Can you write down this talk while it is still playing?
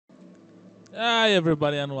Hi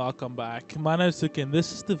everybody and welcome back. My name is Tsuki and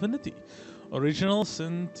this is Divinity. Original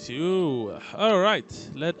Sin 2. Alright,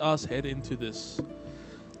 let us head into this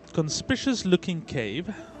conspicuous looking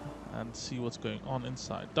cave and see what's going on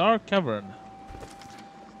inside. Dark cavern.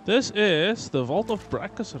 This is the vault of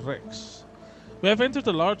Braccus Rex. We have entered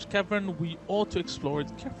a large cavern. We ought to explore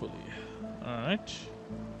it carefully. Alright.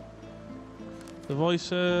 The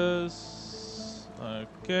voices.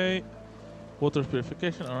 Okay. Water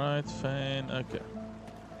purification, alright, fine, okay.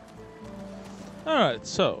 Alright,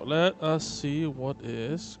 so let us see what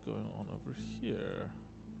is going on over here.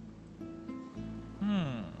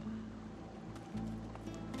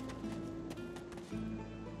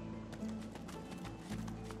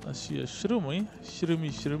 I see a shroomy.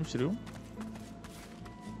 Shroom.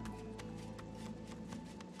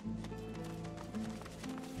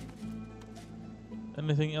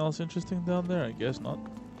 Anything else interesting down there? I guess not.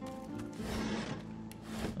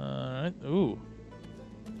 Alright, ooh.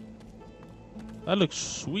 That looks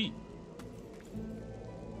sweet.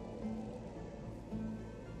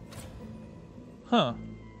 Huh.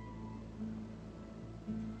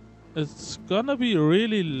 It's gonna be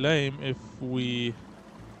really lame if we...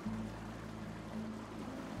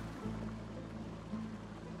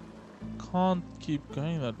 can't keep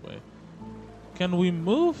going that way. Can we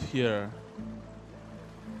move here?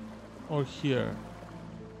 Or here?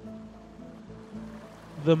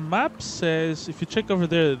 The map says, if you check over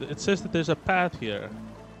there, it says that there's a path here.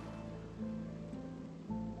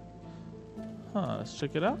 Huh, let's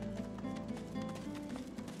check it out.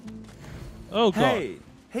 Oh god.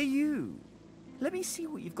 Hey you! Let me see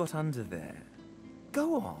what you've got under there.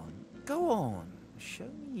 Go on.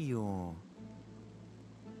 Show me your...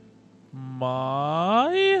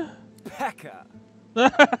 My? Pecker!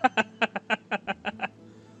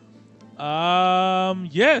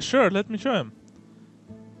 Yeah, sure, let me show him.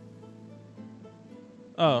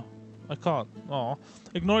 Oh, I can't. Aw.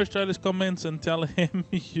 Ignore his childish comments and tell him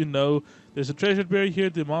you know there's a treasure buried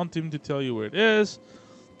here. Demand him to tell you where it is.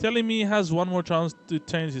 Telling me he has one more chance to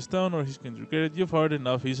change his tone or he's going to regret it. You've heard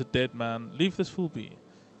enough. He's a dead man. Leave this fool be.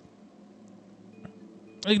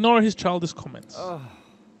 Ignore his childish comments. Oh.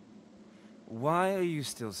 Why are you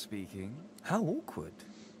still speaking? How awkward.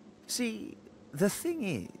 See, the thing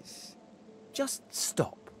is, just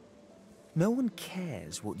stop. No one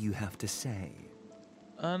cares what you have to say.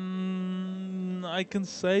 I can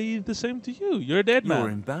say the same to you. You're a dead man.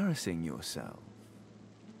 You're embarrassing yourself.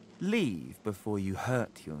 Leave before you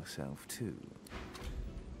hurt yourself too.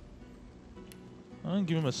 I'll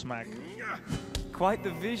give him a smack. Quite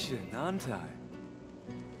the vision, aren't I?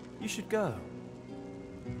 You should go.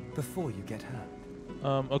 Before you get hurt.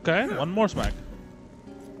 Okay. One more smack.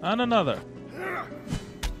 And another.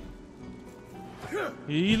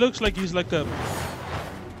 He looks like he's like a...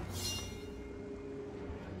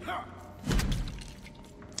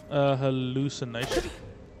 hallucination.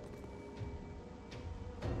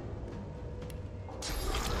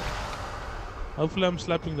 Hopefully I'm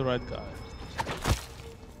slapping the right guy.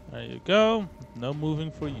 There you go. No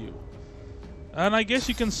moving for you. And I guess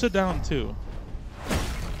you can sit down too.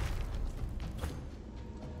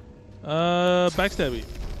 Backstabby.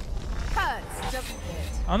 Hurts, doesn't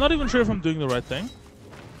it? I'm not even sure if I'm doing the right thing.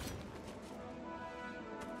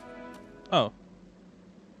 Oh.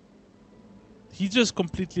 He just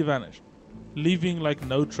completely vanished. Leaving like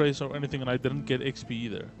no trace or anything, and I didn't get XP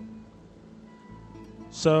either.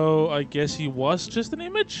 So I guess he was just an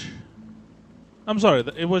image? I'm sorry,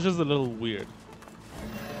 it was just a little weird.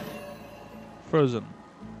 Frozen.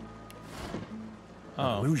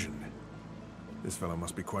 Oh. An illusion. This fellow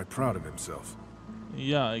must be quite proud of himself.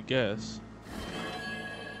 Yeah, I guess.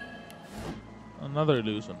 Another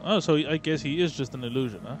illusion. Oh, so I guess he is just an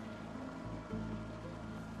illusion, huh?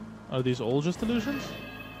 Are these all just illusions?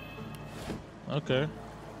 Okay.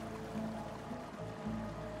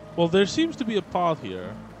 Well, there seems to be a path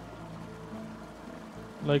here.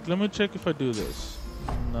 Like, let me check if I do this.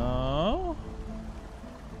 No.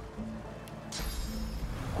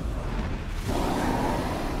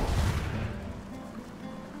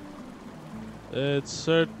 It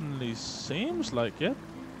certainly seems like it.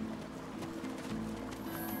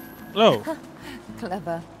 Oh.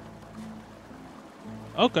 Clever.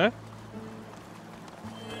 Okay.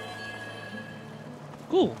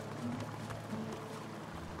 Cool.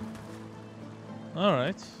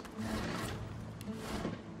 Alright.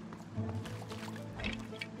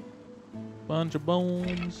 Bunch of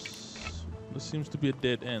bones. This seems to be a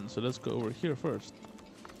dead end, so let's go over here first.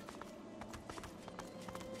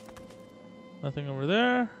 Nothing over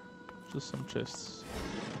there. Just some chests.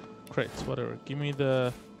 Crates, whatever. Give me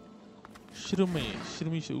the...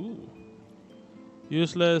 Shirumi. Ooh.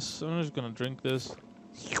 Useless. I'm just gonna drink this.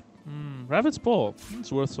 Rabbit's paw. It's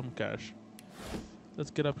worth some cash. Let's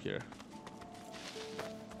get up here.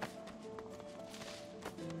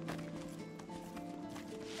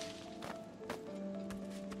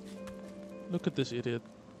 Look at this idiot.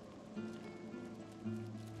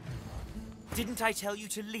 Didn't I tell you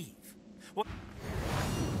to leave? What?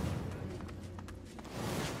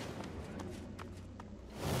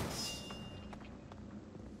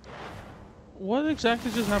 What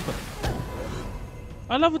exactly just happened?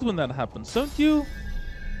 I love it when that happens, don't you?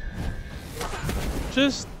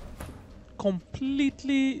 Just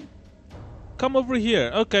completely come over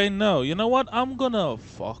here. Okay, no. You know what? I'm gonna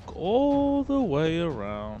fuck all the way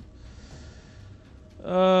around.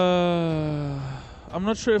 I'm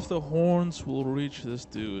not sure if the horns will reach this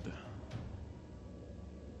dude.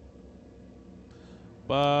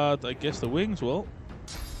 But I guess the wings will.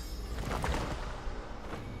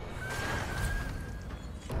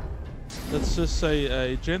 Let's just say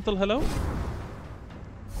a gentle hello.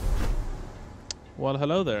 Well,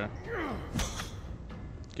 hello there.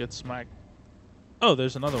 Get smacked. Oh,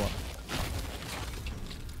 there's another one.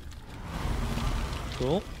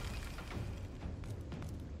 Cool.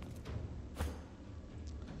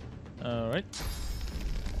 Alright.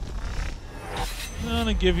 I'm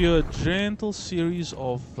gonna give you a gentle series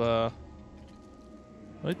of...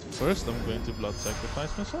 Wait, first I'm going to blood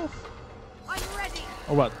sacrifice myself. Are you ready?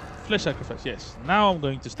 Or what? Flesh sacrifice, yes. Now I'm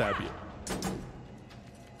going to stab you.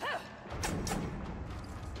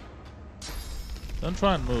 Don't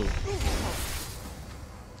try and move.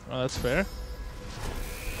 Oh, that's fair.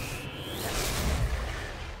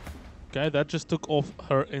 Okay, that just took off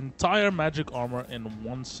her entire magic armor in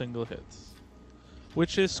one single hit.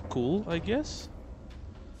 Which is cool, I guess.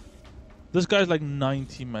 This guy's like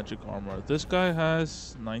 90 magic armor. This guy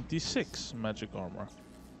has 96 magic armor.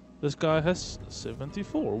 This guy has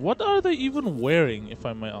 74. What are they even wearing, if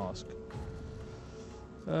I may ask?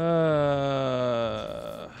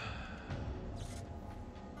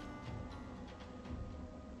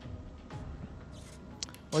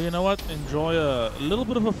 Well, you know what? Enjoy a little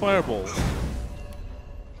bit of a fireball.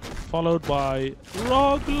 Followed by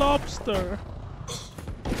Rock Lobster.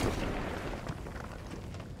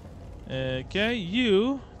 Okay,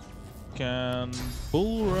 you can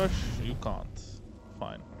bull rush. You can't.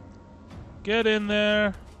 Fine. Get in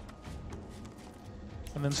there.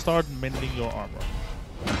 And then start mending your armor.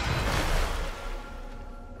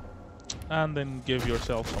 And then give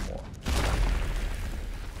yourself some more.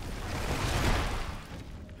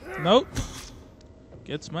 Nope.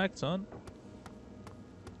 Get smacked, son.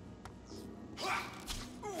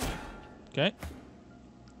 Okay.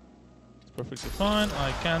 It's perfectly fine.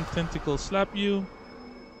 I can tentacle slap you.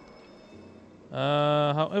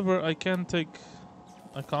 However, I can't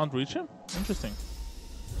reach him? Interesting.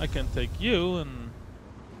 I can take you and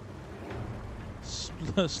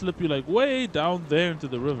slip you like way down there into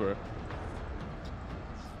the river.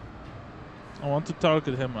 I want to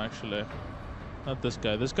target him actually. Not this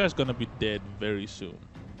guy. This guy's gonna be dead very soon.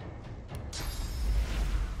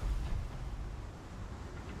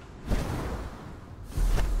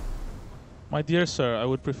 My dear sir, I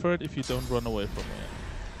would prefer it if you don't run away from me.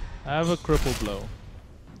 I have a cripple blow.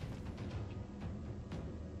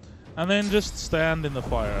 And then just stand in the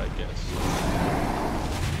fire, I guess.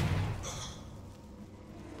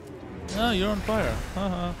 Oh, you're on fire.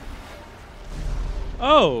 Haha.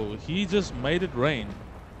 Oh, he just made it rain.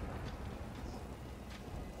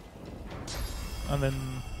 And then...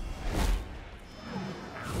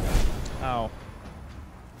 Ow.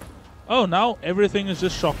 Oh, now everything is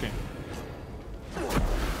just shocking.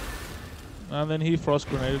 And then he frost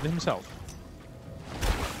grenaded himself.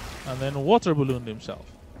 And then water ballooned himself.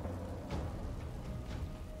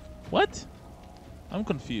 What? I'm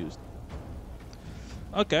confused.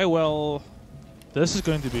 Okay, well... This is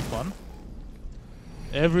going to be fun.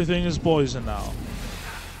 Everything is poison now.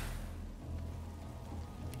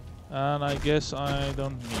 And I guess I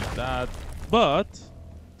don't need that. But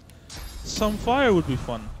some fire would be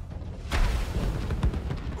fun.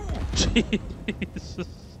 Jesus.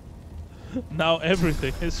 Now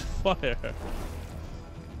everything is fire.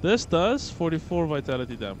 This does 44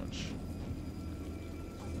 vitality damage.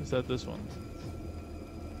 Is that this one?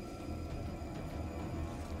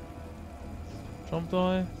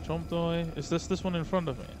 Trompdoy? Trompdoy? Is this one in front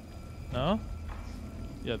of me? No?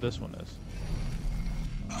 Yeah, this one is.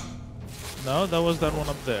 No, that was that one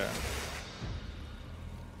up there.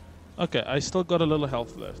 Okay, I still got a little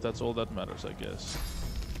health left. That's all that matters, I guess.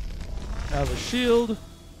 I have a shield.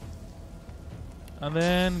 And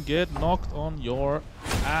then get knocked on your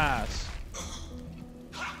ass.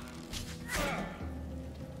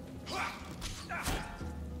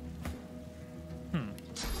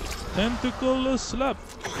 Tentacle slap.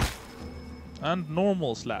 And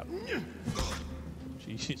normal slap.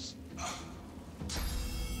 Jeez.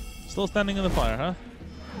 Still standing in the fire, huh?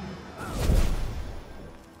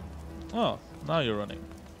 Oh, now you're running.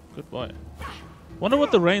 Good boy. Wonder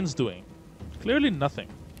what the rain's doing. Clearly nothing.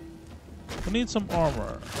 We need some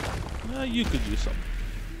armor. Yeah, you could use some.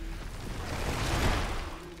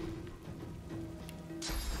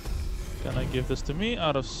 Can I give this to me?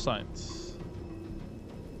 Out of sight.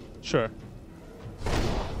 Sure.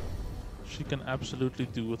 She can absolutely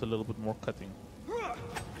do with a little bit more cutting.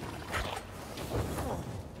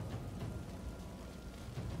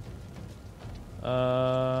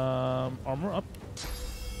 Armor up.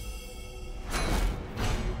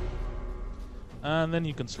 And then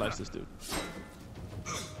you can slice this dude.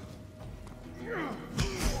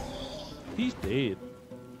 He's dead.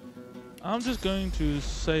 I'm just going to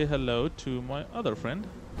say hello to my other friend.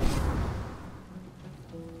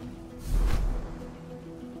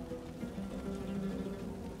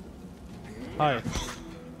 Hi.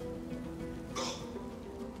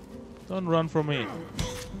 Don't run from me.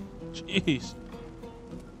 Jeez.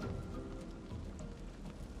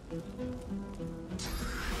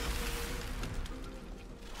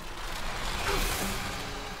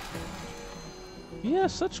 He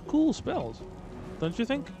has such cool spells, don't you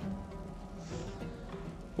think?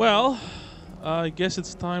 Well, I guess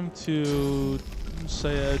it's time to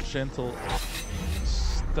say a gentle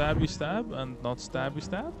stabby stab and not stabby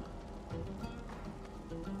stab.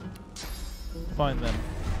 Fine then.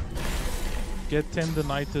 Get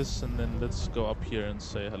tendinitis and then let's go up here and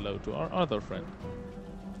say hello to our other friend.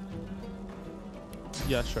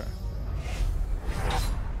 Yeah, sure.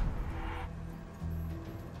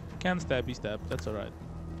 Can stabby stab, that's alright.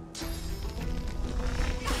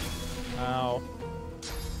 Ow.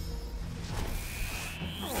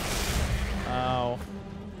 Ow.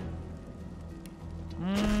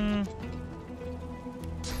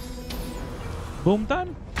 Boom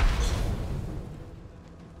time?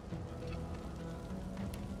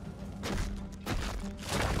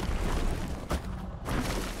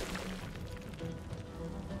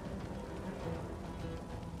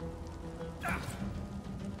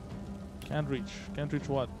 Can't reach. Can't reach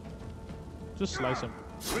what? Just slice him.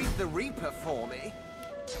 Greet the Reaper for me.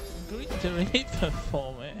 Greet the Reaper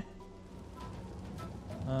for me.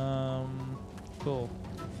 Cool.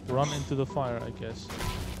 Run into the fire, I guess.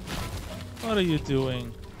 What are you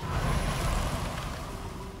doing?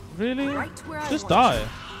 Really? Right where I Just was. die.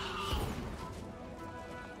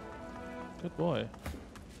 Good boy.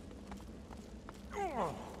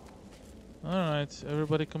 Alright,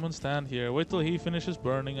 everybody come and stand here. Wait till he finishes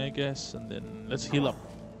burning, I guess, and then let's heal up.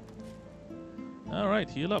 Alright,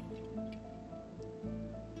 heal up.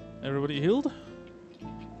 Everybody healed?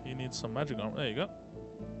 He needs some magic armor. There you go.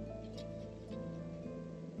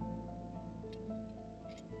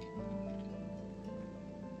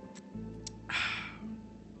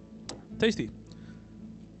 Tasty.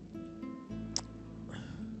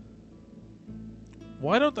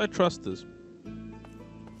 Why don't I trust this?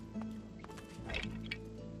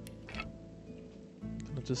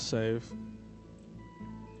 I'll just save.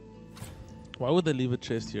 Why would they leave a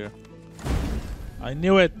chest here? I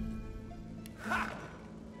knew it! I'm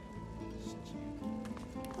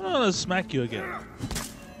gonna smack you again.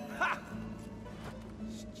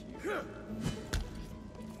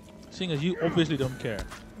 Seeing as you obviously don't care.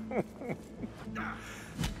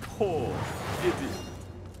 Poor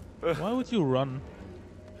idiot. Why would you run?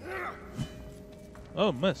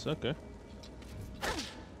 Oh, miss, okay.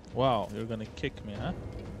 Wow, you're gonna kick me, huh?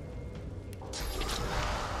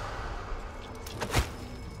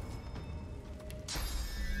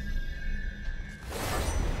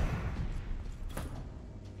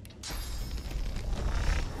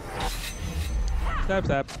 Stab,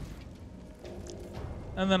 stab.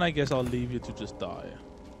 And then I guess I'll leave you to just die.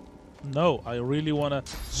 No, I really wanna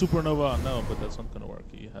supernova. No, but that's not gonna work.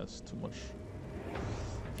 He has too much.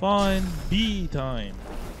 Fine, B time.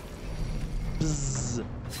 Bzz.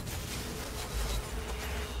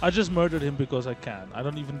 I just murdered him because I can. I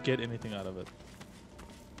don't even get anything out of it.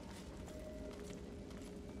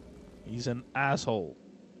 He's an asshole.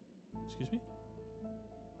 Excuse me?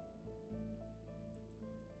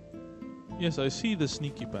 Yes, I see the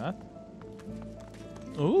sneaky path.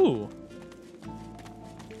 Ooh.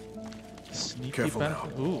 Sneaky Careful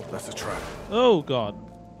path. now. Ooh. That's a trap. Oh god.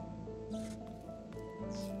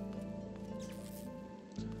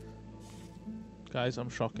 Guys, I'm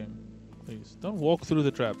shocking. Please, don't walk through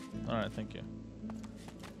the trap. Alright, thank you.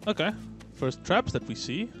 Okay. First traps that we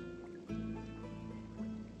see.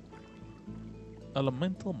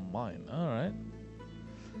 Elemental mine. Alright.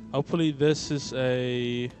 Hopefully this is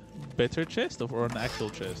a better chest or an actual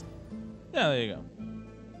chest. Yeah, there you go.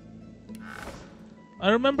 I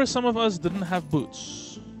remember some of us didn't have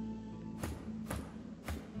boots.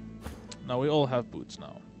 Now we all have boots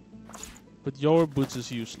now. But your boots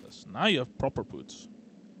is useless. Now you have proper boots.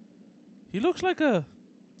 He looks like a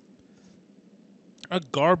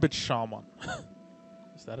garbage shaman.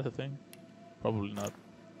 Is that a thing? Probably not.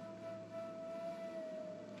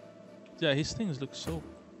 Yeah, his things look so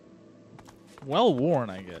well worn,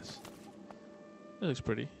 I guess. It looks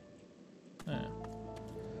pretty. Yeah.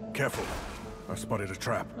 Careful. I spotted a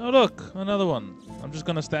trap. Oh look, another one. I'm just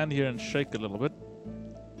gonna stand here and shake a little bit.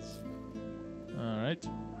 Alright.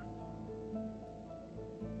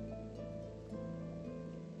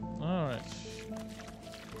 Alright.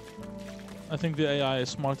 I think the AI is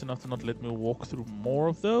smart enough to not let me walk through more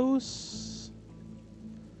of those.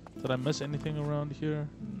 Did I miss anything around here?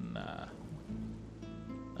 Nah.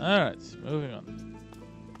 Alright, moving on.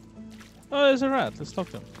 Oh, there's a rat. Let's talk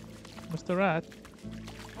to him. Mr. Rat.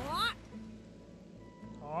 What?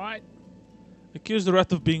 Alright. Accuse the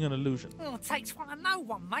rat of being an illusion. Well, it takes one to know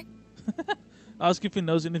one, mate. Ask if he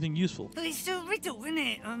knows anything useful. It's a riddle, isn't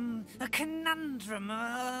it? A conundrum.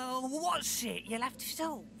 What's it? You'll have to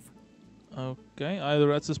solve. Okay, eye the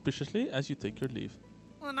rat suspiciously as you take your leave.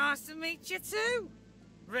 Well, nice to meet you too.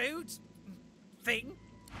 Rude thing.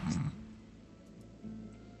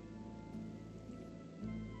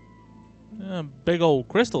 Big old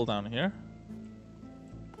crystal down here.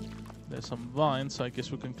 There's some vines, so I guess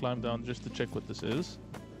we can climb down just to check what this is.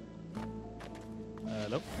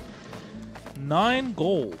 Hello. 9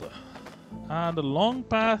 gold. And a long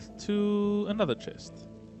path to another chest.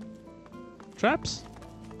 Traps?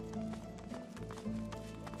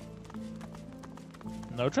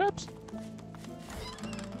 No traps?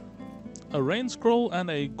 A rain scroll and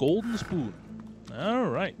a golden spoon.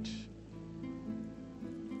 Alright.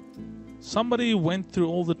 Somebody went through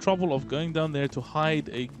all the trouble of going down there to hide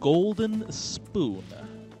a golden spoon.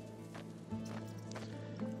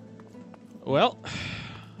 Well,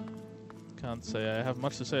 can't say I have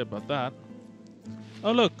much to say about that.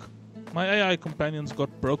 Oh look, my AI companions got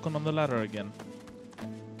broken on the ladder again.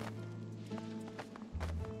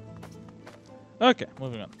 Okay,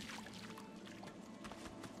 moving on.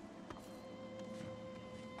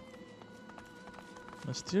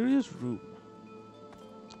 Mysterious room.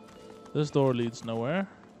 This door leads nowhere.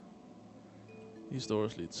 These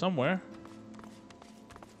doors lead somewhere.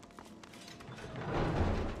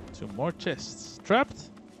 2 more chests. Trapped?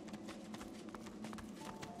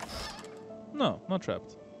 No, not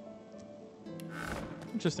trapped.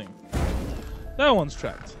 Interesting. That one's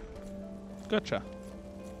trapped. Gotcha.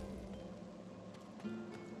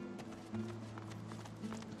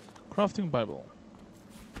 Crafting Bible.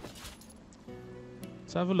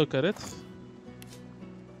 Let's have a look at it.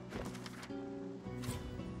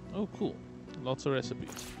 Oh, cool. Lots of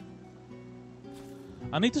recipes.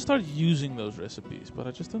 I need to start using those recipes, but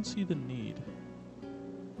I just don't see the need.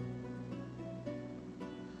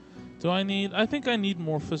 Do I need... I think I need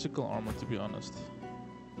more physical armor, to be honest.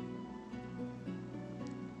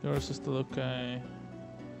 Yours is still okay.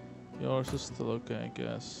 Yours is still okay, I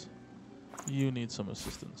guess. You need some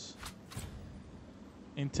assistance.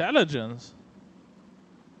 Intelligence?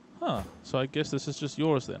 Huh. So I guess this is just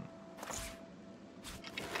yours then.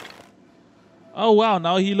 Oh wow,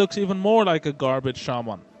 now he looks even more like a garbage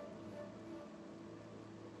shaman.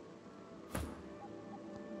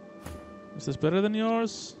 Is this better than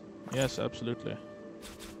yours? Yes, absolutely.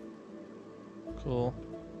 Cool.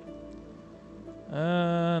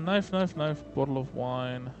 Knife, knife, knife, bottle of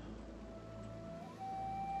wine.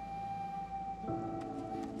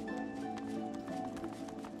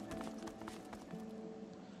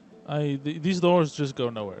 These doors just go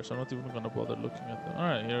nowhere, so I'm not even gonna bother looking at them.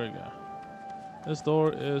 Alright, here we go. This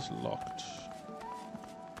door is locked.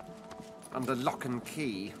 Under lock and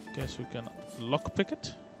key. Guess we can lockpick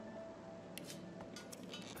it.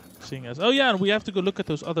 Seeing as... Oh yeah, and we have to go look at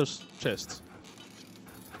those other chests.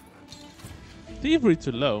 Thievery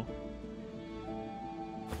too low.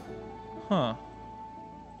 Huh.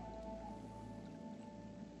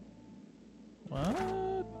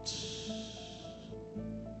 What?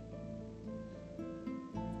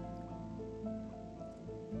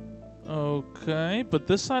 Okay, but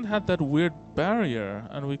this side had that weird barrier,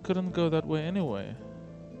 and we couldn't go that way anyway.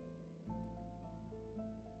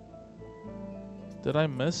 Did I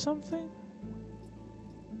miss something?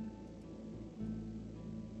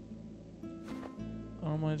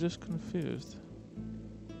 Or am I just confused?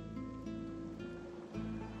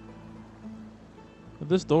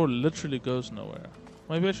 This door literally goes nowhere.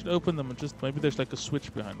 Maybe I should open them and just... Maybe there's like a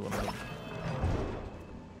switch behind one of them.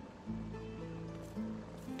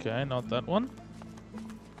 Okay, not that one.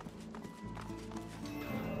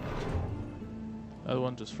 That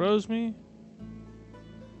one just froze me.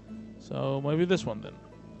 So maybe this one then.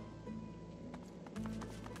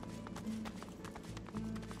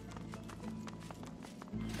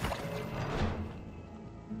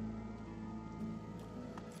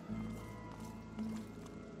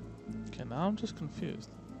 Okay, now I'm just confused.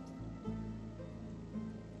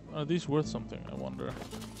 Are these worth something, I wonder?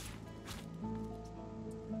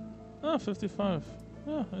 Ah, 55.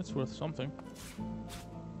 Yeah, it's worth something.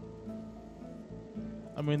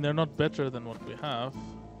 I mean, they're not better than what we have.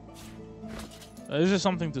 This is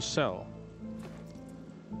something to sell.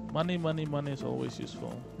 Money, money, money is always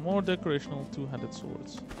useful. More decorational two-handed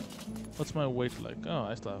swords. What's my weight like? Oh,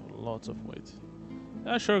 I still have lots of weight.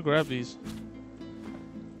 Yeah, sure, grab these.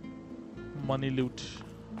 Money loot.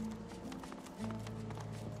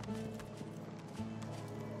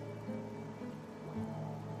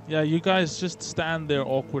 Yeah, you guys just stand there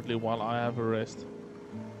awkwardly while I have a rest.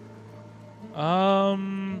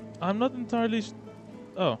 I'm not entirely...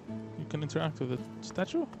 Oh, you can interact with the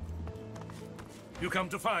statue? You come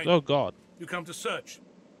to find. Oh, God. You come to search.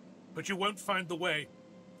 But you won't find the way.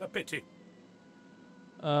 A pity.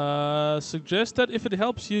 Suggest that if it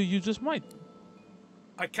helps you, you just might.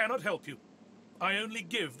 I cannot help you. I only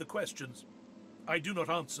give the questions. I do not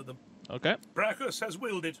answer them. Okay. Braccus has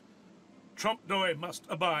willed it. Trompdoy must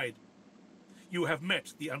abide. You have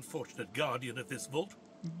met the unfortunate guardian of this vault.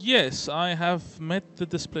 Yes, I have met the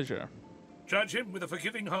displeasure. Judge him with a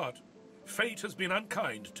forgiving heart. Fate has been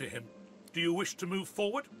unkind to him. Do you wish to move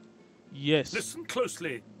forward? Yes. Listen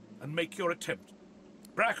closely and make your attempt.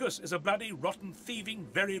 Braccus is a bloody, rotten, thieving,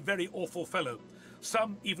 very, very awful fellow.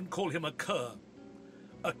 Some even call him a cur.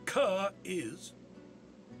 A cur is...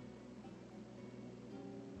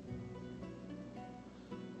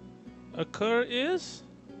 A cur is?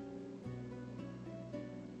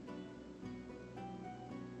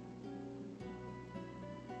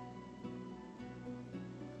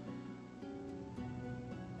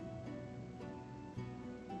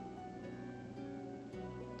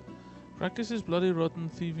 Braccus is bloody, rotten,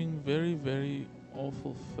 thieving, very, very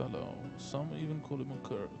awful fellow. Some even call him a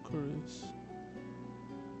cur. A cur is...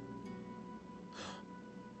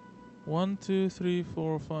 1, 2, 3,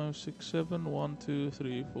 4, 5, 6, 7. 1, 2,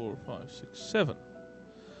 3, 4, 5, 6, 7.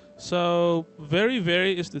 So, very,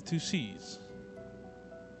 very is the two C's.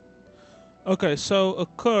 Okay, so a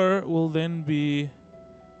cur will then be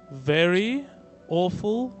very,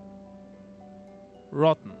 awful,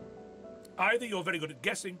 rotten. Either you're very good at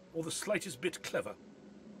guessing or the slightest bit clever.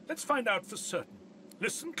 Let's find out for certain.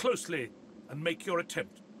 Listen closely and make your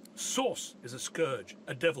attempt. Source is a scourge,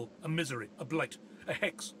 a devil, a misery, a blight, a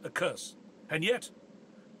hex, a curse. And yet,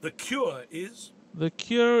 the cure is... The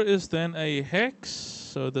cure is then a hex.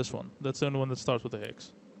 So this one. That's the only one that starts with a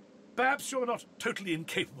hex. Perhaps you're not totally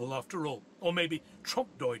incapable after all. Or maybe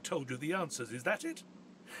Trompdoy told you the answers. Is that it?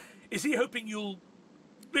 Is he hoping you'll...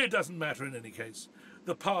 It doesn't matter in any case.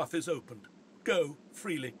 The path is opened. Go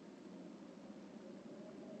freely.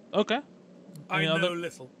 Okay. I know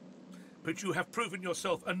little, but you have proven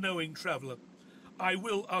yourself a knowing traveller. I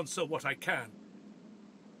will answer what I can.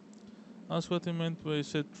 That's what he meant when he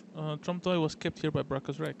said Trompdoy was kept here by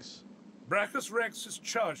Braccus Rex. Braccus Rex has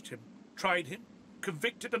charged him, tried him,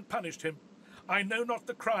 convicted and punished him. I know not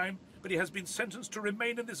the crime, but he has been sentenced to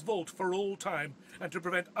remain in this vault for all time and to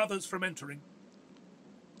prevent others from entering.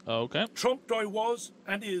 Okay. Trompdoy was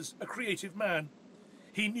and is a creative man.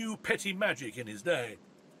 He knew petty magic in his day.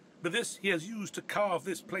 But this he has used to carve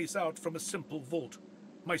this place out from a simple vault,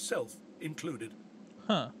 myself included.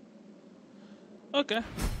 Huh. Okay.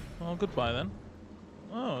 Well, goodbye then.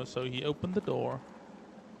 Oh, so he opened the door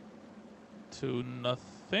to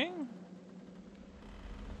nothing?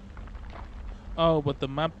 Oh, but the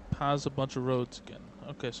map has a bunch of roads again.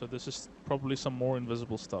 Okay, so this is probably some more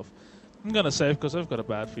invisible stuff. I'm gonna save because I've got a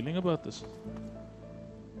bad feeling about this.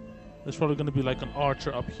 There's probably gonna be like an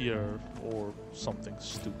archer up here or something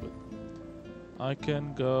stupid. I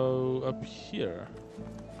can go up here.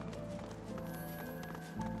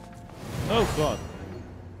 Oh god.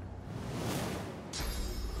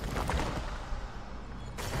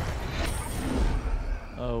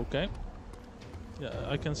 Okay. Yeah,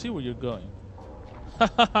 I can see where you're going.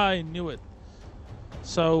 Haha, I knew it.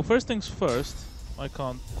 So, first things first, I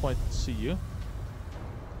can't quite see you.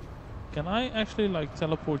 Can I actually like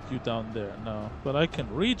teleport you down there? No, but I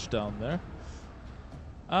can reach down there.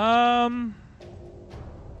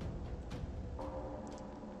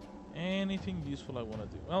 anything useful I want to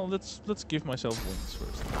do? Well, let's give myself wings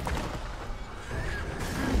first.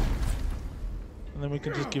 And then we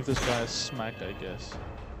can just give this guy a smack, I guess.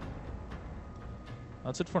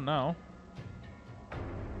 That's it for now.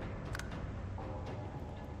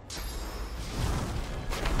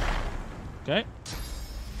 Okay.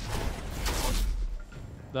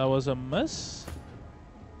 That was a miss.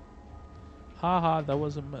 Haha, that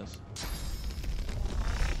was a miss.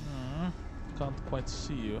 Can't quite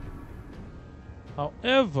see you.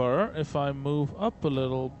 However, if I move up a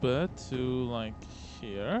little bit to like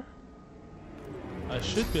here, I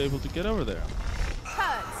should be able to get over there.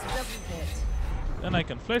 Hurts, doesn't it? Then I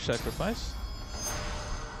can flesh sacrifice.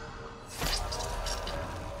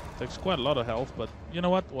 Takes quite a lot of health, but you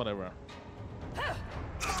know what? Whatever.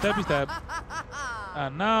 Stabby stab.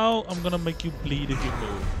 And now I'm gonna make you bleed if you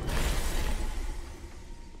move.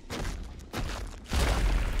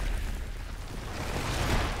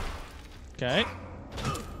 Okay.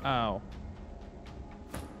 Ow.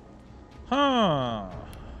 Huh.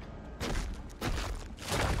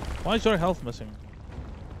 Why is your health missing?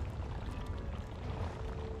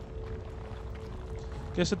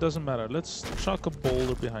 Guess it doesn't matter. Let's chuck a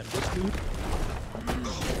boulder behind this dude.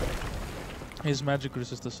 His magic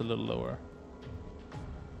resistance a little lower.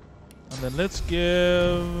 And then let's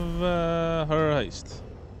give her haste.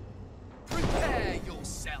 Prepare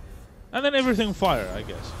yourself. And then everything fire, I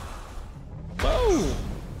guess. Boom!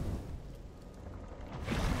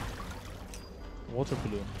 Water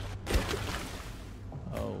balloon.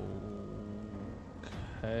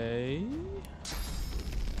 Okay.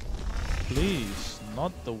 Please,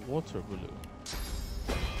 not the water balloon.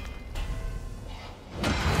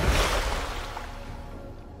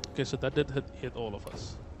 Okay, so that did hit all of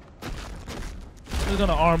us. We're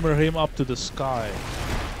gonna armor him up to the sky.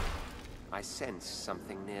 I sense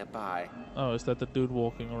something nearby. Oh, is that the dude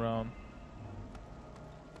walking around?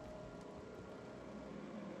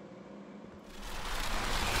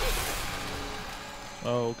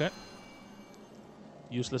 Oh, okay.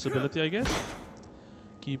 Useless ability, I guess.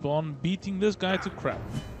 Keep on beating this guy to crap.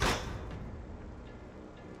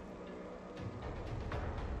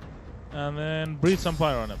 And then breathe some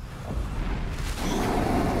fire on him.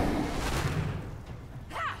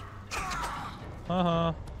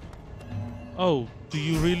 Haha. Oh, do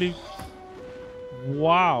you really?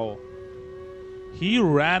 Wow. He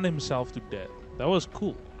ran himself to death. That was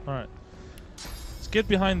cool. Alright. Let's get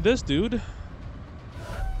behind this dude.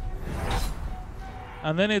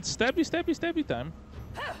 And then it's stabby, stabby, stabby time.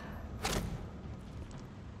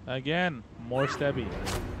 Again, more stabby.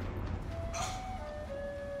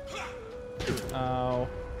 Ow.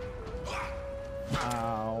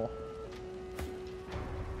 Ow.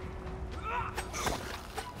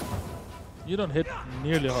 You don't hit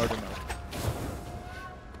nearly hard enough.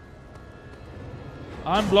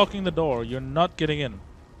 I'm blocking the door. You're not getting in.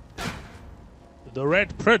 The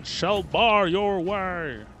Red Prince shall bar your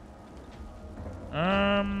way.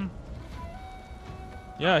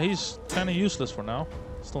 Yeah, he's kind of useless for now.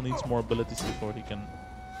 Still needs more abilities before he can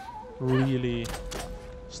really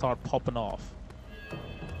start popping off.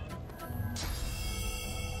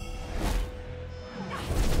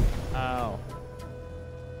 Ow.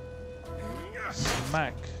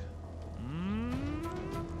 Smack.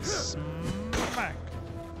 Smack.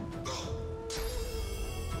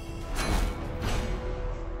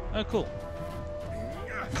 Oh, cool.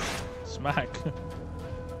 Smack.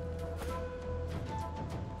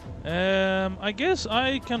 I guess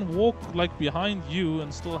I can walk like behind you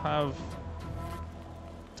and still have.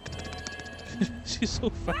 She's so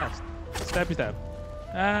fast. Stabby stab.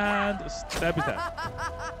 And stabby stab.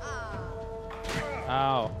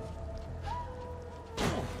 Ow.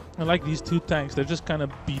 I like these two tanks. They're just kind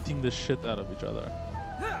of beating the shit out of each other.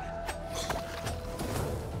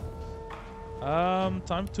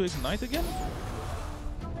 Time to ignite again.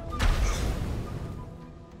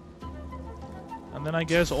 And then I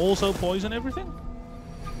guess also poison everything?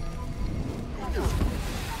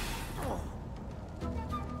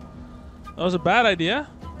 That was a bad idea,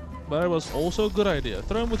 but it was also a good idea.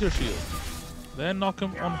 Throw him with your shield. Then knock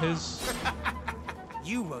him on his...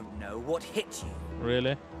 You won't know what hit you.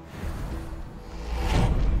 Really?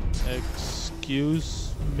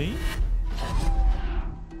 Excuse me?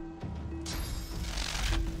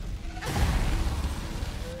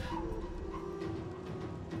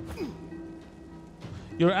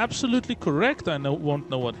 You're absolutely correct. I won't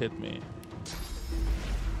know what hit me.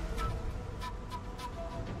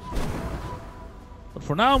 But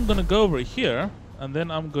for now, I'm gonna go over here, and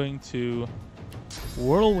then I'm going to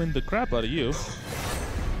whirlwind the crap out of you.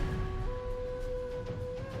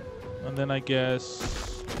 And then I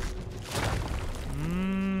guess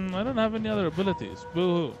I don't have any other abilities.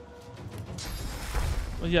 Boo-hoo.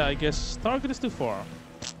 Well, yeah, I guess target is too far.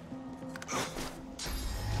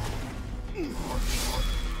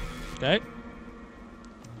 Okay.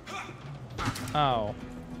 Ow.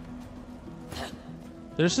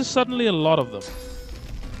 There's just suddenly a lot of them.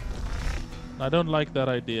 I don't like that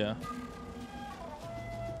idea.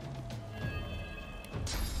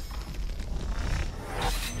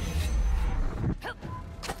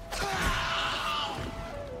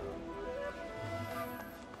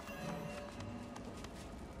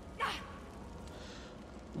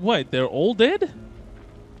 Wait, they're all dead?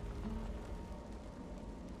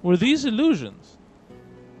 Were these illusions?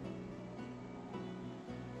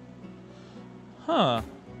 Huh.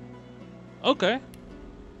 Okay.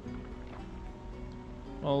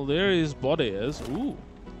 Well, there his body is. Ooh.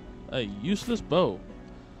 A useless bow.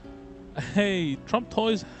 A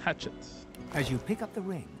Trompdoy's hatchet. As you pick up the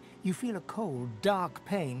ring, you feel a cold, dark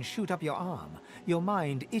pain shoot up your arm. Your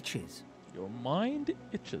mind itches. Your mind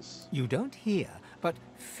itches. You don't hear, but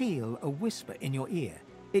feel a whisper in your ear.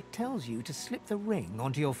 It tells you to slip the ring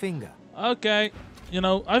onto your finger. Okay. You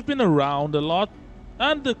know, I've been around a lot.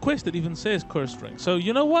 And the quest it even says cursed ring. So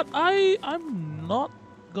you know what? I'm not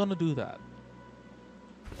gonna do that.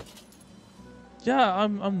 Yeah,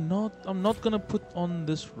 I'm not gonna put on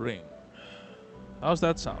this ring. How's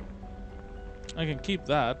that sound? I can keep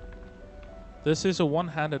that. This is a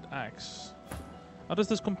one-handed axe. How does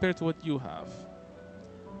this compare to what you have?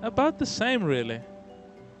 About the same, really.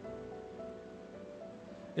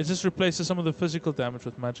 It just replaces some of the physical damage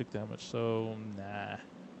with magic damage, so nah.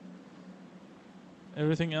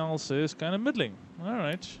 Everything else is kind of middling.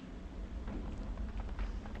 Alright.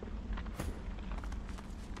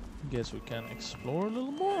 Guess we can explore a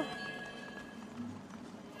little more.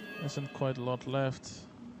 Isn't quite a lot left.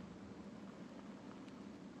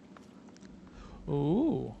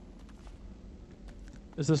 Ooh.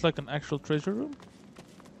 Is this like an actual treasure room?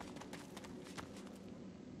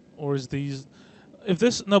 Or is these... If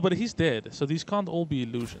this... No, but he's dead, so these can't all be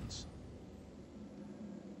illusions.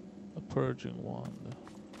 A purging wand.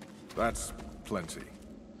 That's plenty.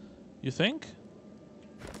 You think?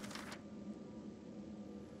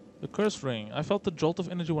 The cursed ring. I felt the jolt of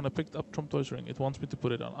energy when I picked up Trompdoy's ring. It wants me to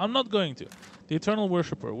put it on. I'm not going to. The eternal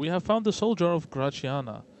worshipper. We have found the soul jar of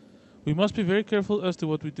Graciana. We must be very careful as to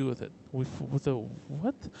what we do with it. With the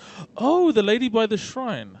what? Oh, the lady by the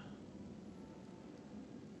shrine.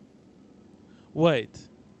 Wait.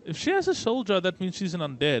 If she has a soul jar, that means she's an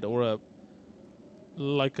undead or a...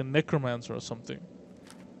 like a necromancer or something.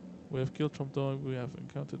 We have killed Trompdoy. We have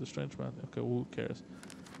encountered a strange man. Okay, who cares?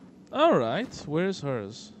 Alright, where's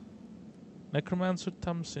hers? Necromancer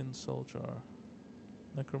Tamsin soul jar.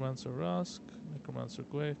 Necromancer Rusk. Necromancer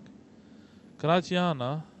Gwek.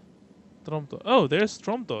 Gratiana. Trompdoy. Oh, there's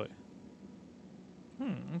Trompdoy.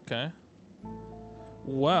 Okay.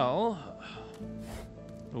 Well...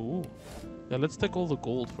 Ooh. Yeah, let's take all the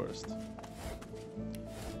gold first.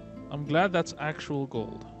 I'm glad that's actual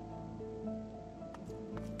gold.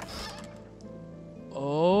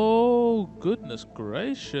 Oh, goodness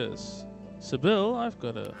gracious. Sybil, I've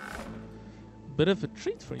got a bit of a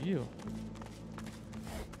treat for you.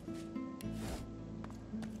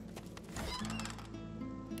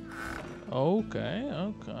 Okay,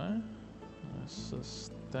 okay. That's a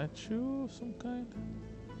statue of some kind.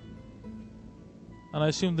 And I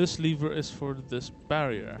assume this lever is for this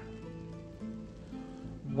barrier.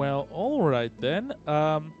 Well, alright then.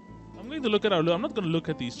 I'm going to look at our loot. I'm not going to look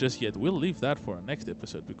at these just yet. We'll leave that for our next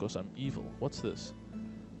episode because I'm evil. What's this?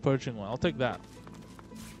 Purging one. I'll take that.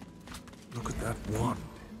 Look at that wand.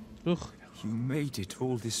 Ugh. You made it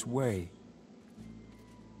all this way.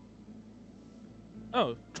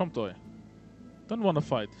 Oh, Trompdoy. Don't want to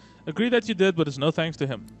fight. Agree that you did, but it's no thanks to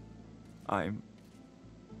him. I'm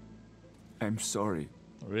sorry.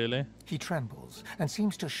 Really? He trembles and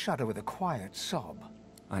seems to shudder with a quiet sob.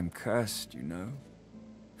 I'm cursed, you know.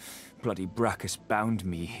 Bloody Braccus bound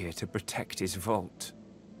me here to protect his vault.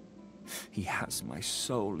 He has my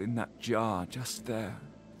soul in that jar just there.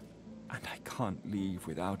 And I can't leave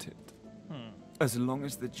without it. As long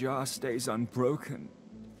as the jar stays unbroken,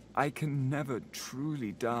 I can never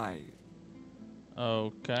truly die.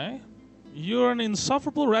 Okay. You're an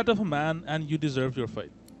insufferable rat of a man and you deserve your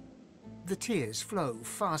fate. The tears flow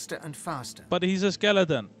faster and faster. But he's a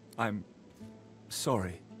skeleton. I'm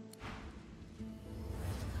sorry.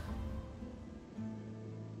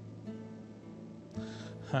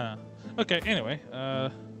 Huh. Okay, anyway.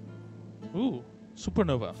 Ooh,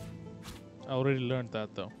 supernova. I already learned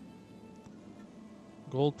that though.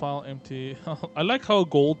 Gold pile empty. I like how a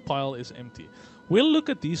gold pile is empty. We'll look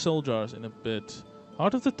at these soul jars in a bit.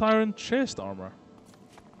 Heart of the Tyrant chest armor.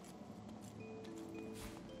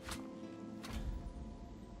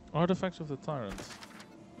 Artifacts of the Tyrant.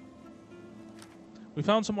 We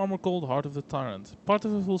found some armor called Heart of the Tyrant. Part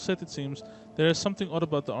of a full set, it seems. There is something odd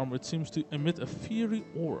about the armor. It seems to emit a fiery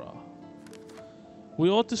aura. We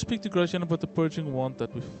ought to speak to Graciana about the purging wand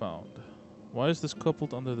that we found. Why is this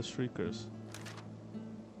coupled under the Shriekers?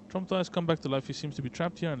 Trompdoy has come back to life. He seems to be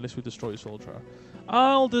trapped here unless we destroy his soul jar.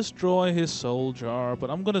 I'll destroy his soul jar, but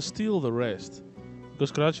I'm gonna steal the rest.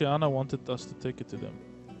 Because Graciana wanted us to take it to them.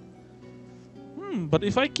 But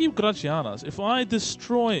if I keep Graciana's, if I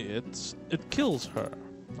destroy it, it kills her.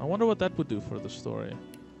 I wonder what that would do for the story.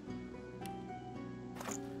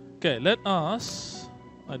 Okay, let us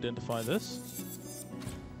identify this.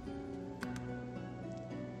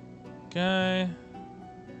 Okay,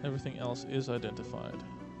 everything else is identified.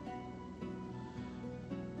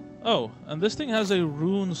 Oh, and this thing has a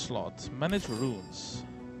rune slot. Manage runes.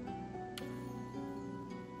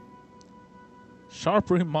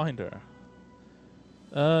 Sharp reminder.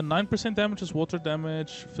 9% damage is water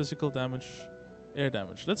damage, physical damage, air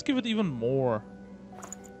damage. Let's give it even more,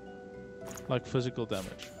 like physical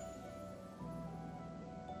damage.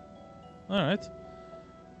 Alright.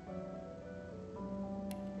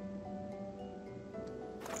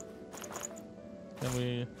 Can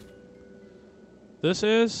we... This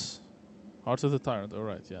is... Heart of the Tyrant,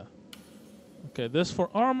 alright, yeah. Okay, this for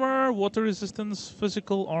armor, water resistance,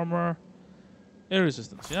 physical armor, air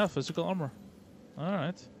resistance. Yeah, physical armor.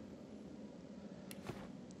 Alright.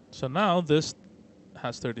 So now this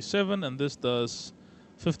has 37 and this does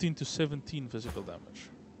 15 to 17 physical damage.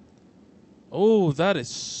 Oh, that is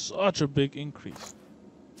such a big increase.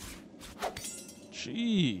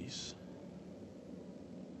 Jeez.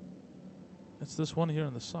 It's this one here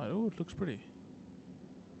on the side. Oh, it looks pretty.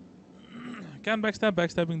 Can backstab.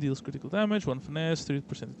 Backstabbing deals critical damage. 1 finesse,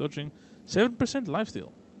 3% dodging, 7%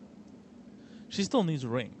 lifesteal. She still needs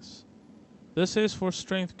rings. This is for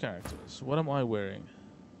strength characters. What am I wearing?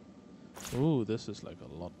 Ooh, this is like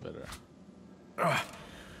a lot better.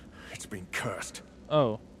 It's been cursed.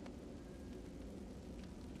 Oh.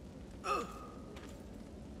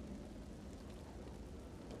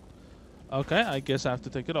 Okay, I guess I have to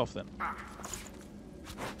take it off then.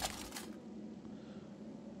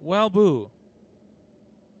 Well, boo.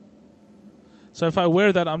 So if I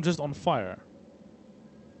wear that, I'm just on fire.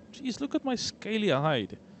 Jeez, look at my scaly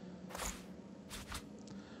hide.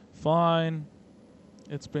 Fine.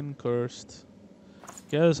 It's been cursed.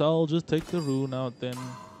 Guess I'll just take the rune out then.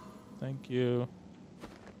 Thank you.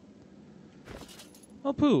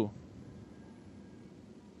 Oh, poo.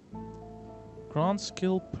 Grant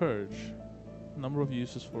skill purge. Number of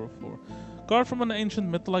uses 404. Carved from an ancient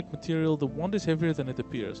metal-like material, the wand is heavier than it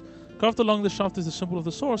appears. Carved along the shaft is the symbol of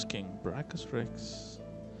the Source King, Braccus Rex.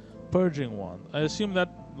 Purging wand. I assume that,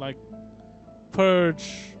 like,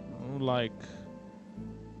 purge, like,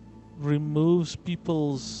 removes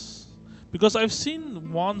people's... Because I've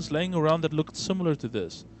seen wands laying around that looked similar to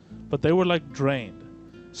this, but they were, like, drained.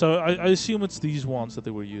 So I assume it's these wands that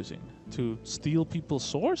they were using to steal people's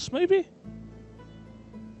source, maybe?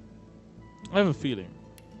 I have a feeling.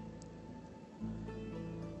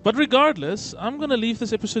 But regardless, I'm gonna leave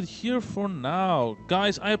this episode here for now.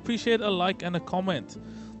 Guys, I appreciate a like and a comment.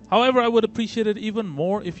 However, I would appreciate it even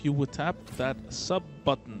more if you would tap that sub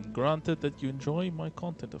button. Granted that you enjoy my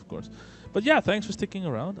content, of course. But yeah, thanks for sticking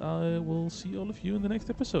around. I will see all of you in the next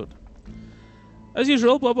episode. As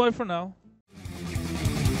usual, bye-bye for now.